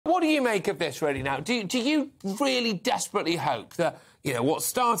what do you make of this really now? Do you really desperately hope that, you know, what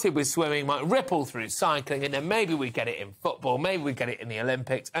started with swimming might ripple through cycling, and then maybe we get it in football, maybe we get it in the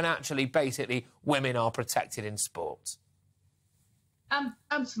Olympics, and actually, basically, women are protected in sports?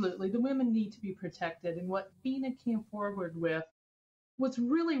 Absolutely. The women need to be protected. And what FINA came forward with was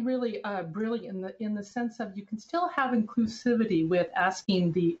really, really brilliant in the sense of you can still have inclusivity with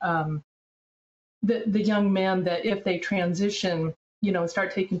asking the young men that if they transition, you know,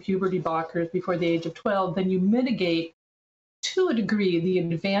 start taking puberty blockers before the age of 12, then you mitigate to a degree the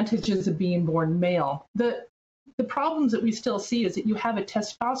advantages of being born male. The problems that we still see is that you have a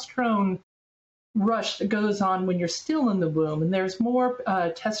testosterone rush that goes on when you're still in the womb, and there's more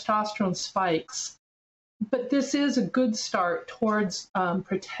testosterone spikes. But this is a good start towards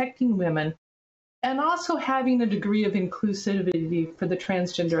protecting women and also having a degree of inclusivity for the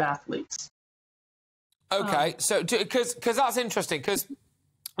transgender athletes. Okay, so because that's interesting, because,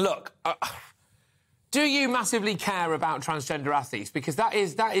 look, do you massively care about transgender athletes? Because that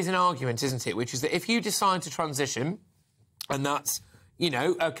is an argument, isn't it? Which is that if you decide to transition, and that's, you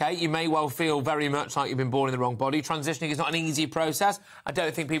know, OK, you may well feel very much like you've been born in the wrong body. Transitioning is not an easy process. I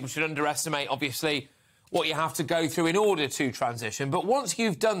don't think people should underestimate, obviously, what you have to go through in order to transition. But once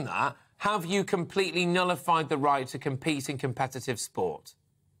you've done that, have you completely nullified the right to compete in competitive sport?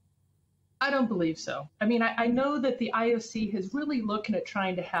 I don't believe so. I mean, I know that the IOC is really looking at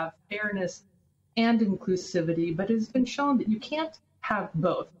trying to have fairness and inclusivity, but it's been shown that you can't have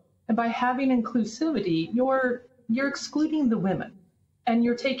both. And by having inclusivity, you're excluding the women, and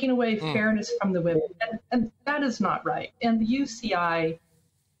you're taking away fairness from the women. And that is not right. And the UCI,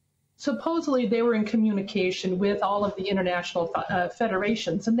 supposedly they were in communication with all of the international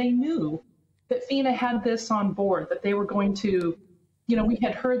federations, and they knew that FINA had this on board, that they were going to, you know, we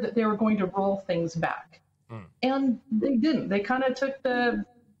had heard that they were going to roll things back. And they didn't. They kind of took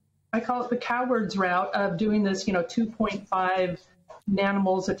I call it the coward's route of doing this, you know, 2.5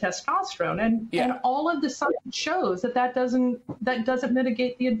 nanomoles of testosterone. And all of the science shows that doesn't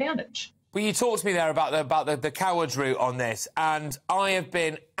mitigate the advantage. Well, you talked to me there about the coward's route on this, and I have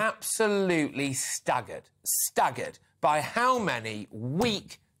been absolutely staggered by how many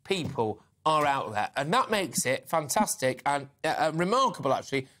weak people are out there. And that makes it fantastic and remarkable,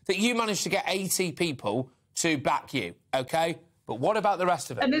 actually, that you managed to get 80 people to back you, OK? But what about the rest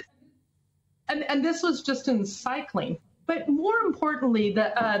of it? And this was just in cycling. But more importantly,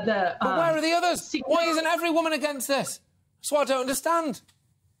 but where are the others? Why isn't every woman against this? That's what I don't understand.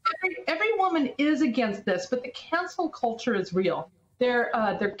 Every woman is against this, but the cancel culture is real.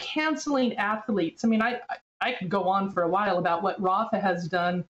 They're canceling athletes. I mean, I could go on for a while about what Rafa has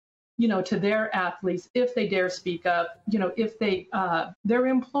done, you know, to their athletes if they dare speak up, you know, if they're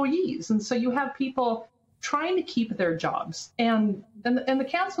employees. And so you have people trying to keep their jobs, and the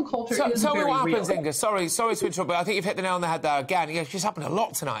cancel culture is very real. So what happens, Inga? Sorry to interrupt, but I think you've hit the nail on the head there again. It's just happened a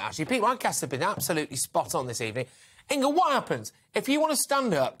lot tonight, actually. Pete, my guests have been absolutely spot on this evening. Inga, what happens if you want to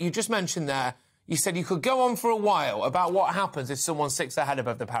stand up? You just mentioned there, you said you could go on for a while about what happens if someone sticks their head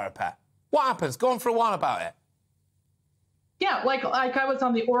above the parapet. What happens? Go on for a while about it. Yeah, like I was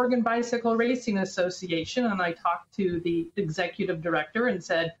on the Oregon Bicycle Racing Association, and I talked to the executive director and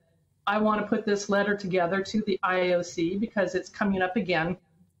said, I want to put this letter together to the IOC because it's coming up again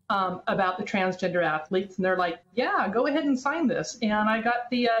about the transgender athletes. And they're like, yeah, go ahead and sign this. And I got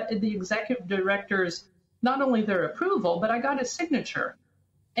the executive director's, not only their approval, but I got his signature.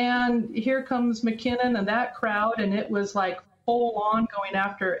 And here comes McKinnon and that crowd, and it was like full on going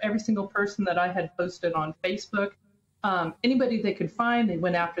after every single person that I had posted on Facebook. Anybody they could find, they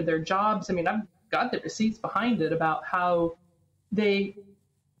went after their jobs. I mean, I've got the receipts behind it about how they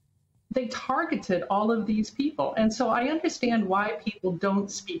targeted all of these people. And so I understand why people don't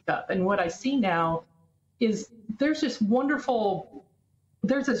speak up. And what I see now is there's this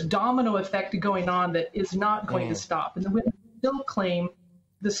domino effect going on that is not going to stop. And the women still claim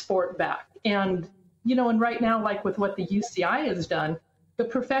the sport back. And, you know, and right now, like with what the UCI has done, the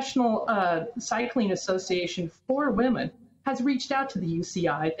Professional Cycling Association for Women has reached out to the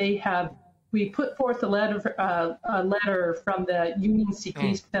UCI. We put forth a letter from the Union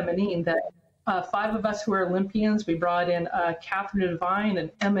Cycliste Féminine that 5 of us who are Olympians, we brought in Catherine Devine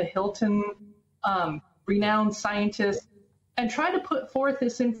and Emma Hilton, renowned scientists, and tried to put forth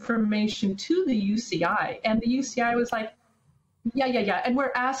this information to the UCI. And the UCI was like, yeah. And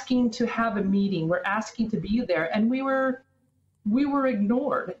we're asking to have a meeting. We're asking to be there. And we were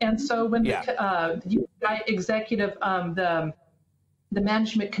ignored. And so when the UCI executive, the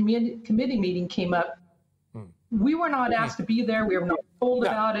management committee meeting came up, we were not asked to be there. We were not told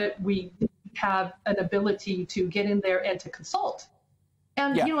about it. We didn't have an ability to get in there and to consult.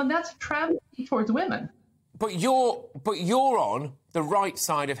 And, Yeah. you know, and that's a travesty towards women. But you're on the right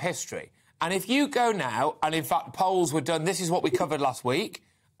side of history. And if you go now, and in fact polls were done, this is what we covered last week,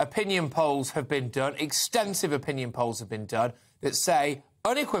 opinion polls have been done, extensive opinion polls have been done, that say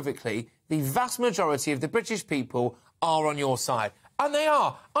unequivocally the vast majority of the British people are on your side. And they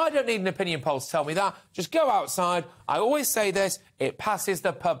are. I don't need an opinion poll to tell me that. Just go outside. I always say this, it passes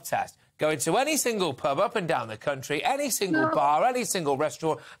the pub test. Go into any single pub up and down the country, any single bar, any single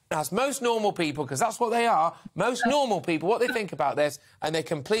restaurant, and ask most normal people, because that's what they are, most normal people, what they think about this, and they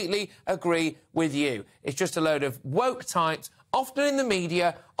completely agree with you. It's just a load of woke types, often in the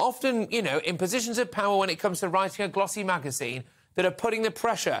media, often, you know, in positions of power when it comes to writing a glossy magazine, that are putting the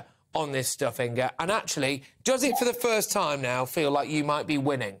pressure on this stuff, Inga. And actually, does it for the first time now feel like you might be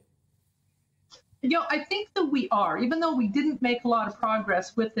winning? You know, I think that we are, even though we didn't make a lot of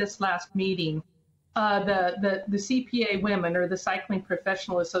progress with this last meeting. The CPA Women, or the Cycling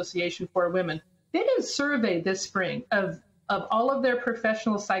Professional Association for Women, they did a survey this spring of all of their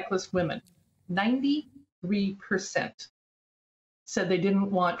professional cyclist women. 93% said they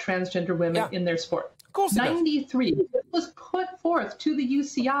didn't want transgender women in their sport. Of course it 93. It was put forth to the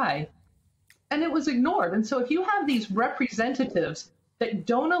UCI, and it was ignored. And so if you have these representatives that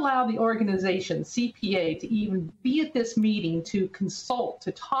don't allow the organization, CPA, to even be at this meeting to consult,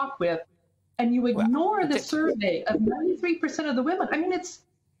 to talk with, and you ignore the survey of 93% of the women, I mean,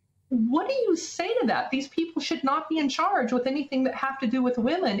 what do you say to that? These people should not be in charge with anything that have to do with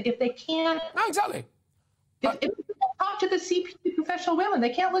women if they can't... No, exactly. If they can't talk to the CPA professional women,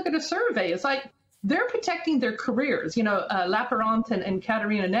 they can't look at a survey. It's like they're protecting their careers. You know, Laparente and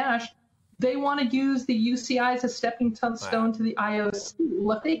Katarina Nash, they want to use the UCI as a stepping stone to the IOC.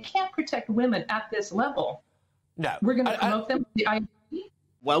 Well, if they can't protect women at this level, we're going to promote them to the IOC.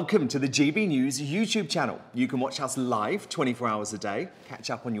 Welcome to the GB News YouTube channel. You can watch us live 24 hours a day,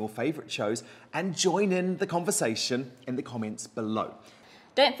 catch up on your favourite shows, and join in the conversation in the comments below.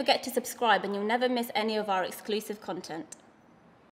 Don't forget to subscribe and you'll never miss any of our exclusive content.